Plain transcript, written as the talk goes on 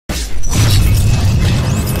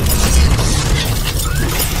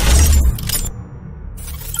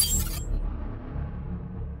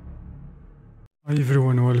Hi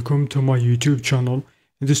everyone, welcome to my YouTube channel.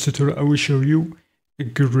 In this tutorial I will show you a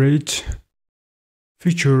great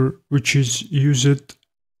feature which is used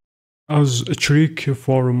as a trick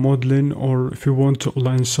for modeling, or if you want to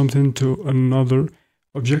align something to another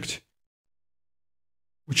object,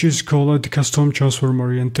 which is called custom transform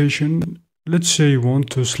orientation. Let's say you want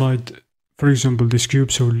to slide, for example, this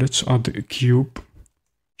cube, so let's add a cube.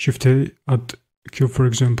 Shift A, add a cube, for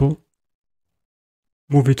example.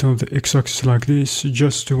 Move it on the x-axis like this,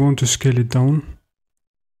 just to want to scale it down.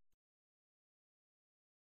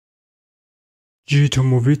 G to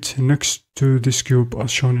move it next to this cube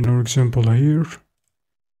as shown in our example here.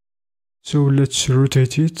 So let's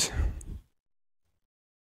rotate it.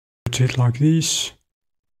 Rotate like this.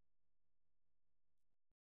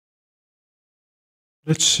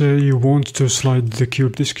 Let's say you want to slide the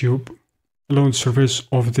cube, this cube, along the surface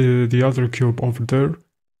of the other cube over there.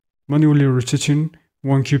 Manually rotating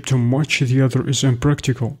one cube to match the other is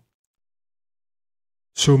impractical.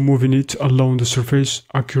 So moving it along the surface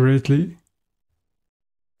accurately.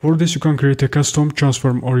 For this you can create a custom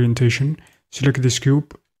transform orientation. Select this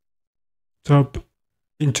cube, tap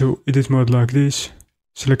into edit mode like this,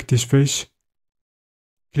 select this face,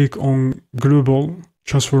 click on global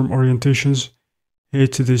transform orientations,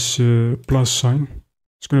 hit this plus sign.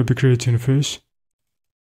 It's going to be creating a face.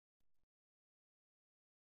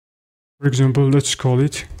 For example, let's call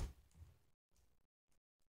it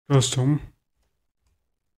custom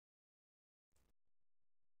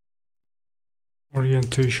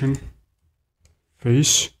orientation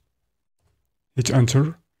face. Hit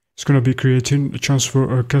enter. It's going to be creating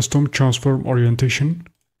a custom transform orientation.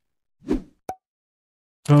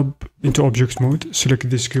 Tab into object mode,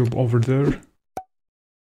 select this cube over there.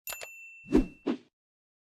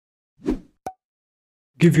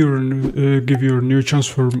 Give your new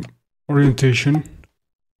transform orientation,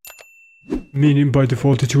 meaning by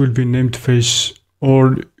default it will be named face,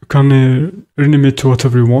 or you can rename it to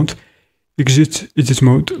whatever you want. Exit edit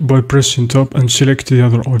mode by pressing tab and select the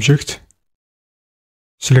other object.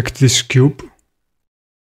 Select this cube.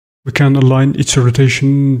 We can align its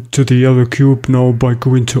rotation to the other cube now by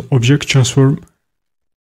going to object transform,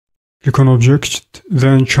 click on object,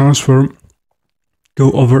 then transform,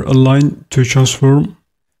 go over align to transform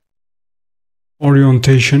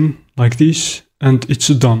orientation like this, and it's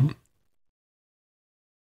done.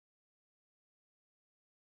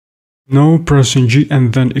 Now pressing G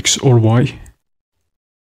and then X or Y.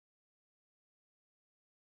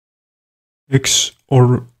 X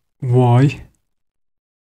or Y.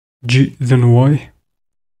 G then Y.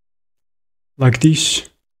 Like this.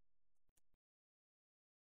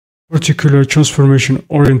 Particular transformation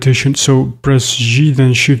orientation, so press G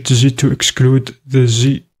then Shift Z to exclude the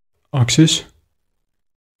Z axis.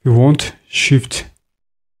 You want Shift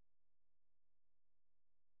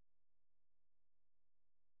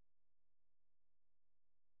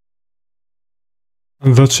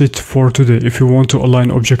and that's it for today. If you want to align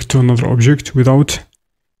object to another object without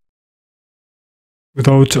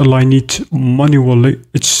aligning it manually,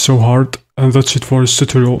 it's so hard. And that's it for this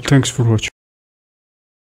tutorial. Thanks for watching.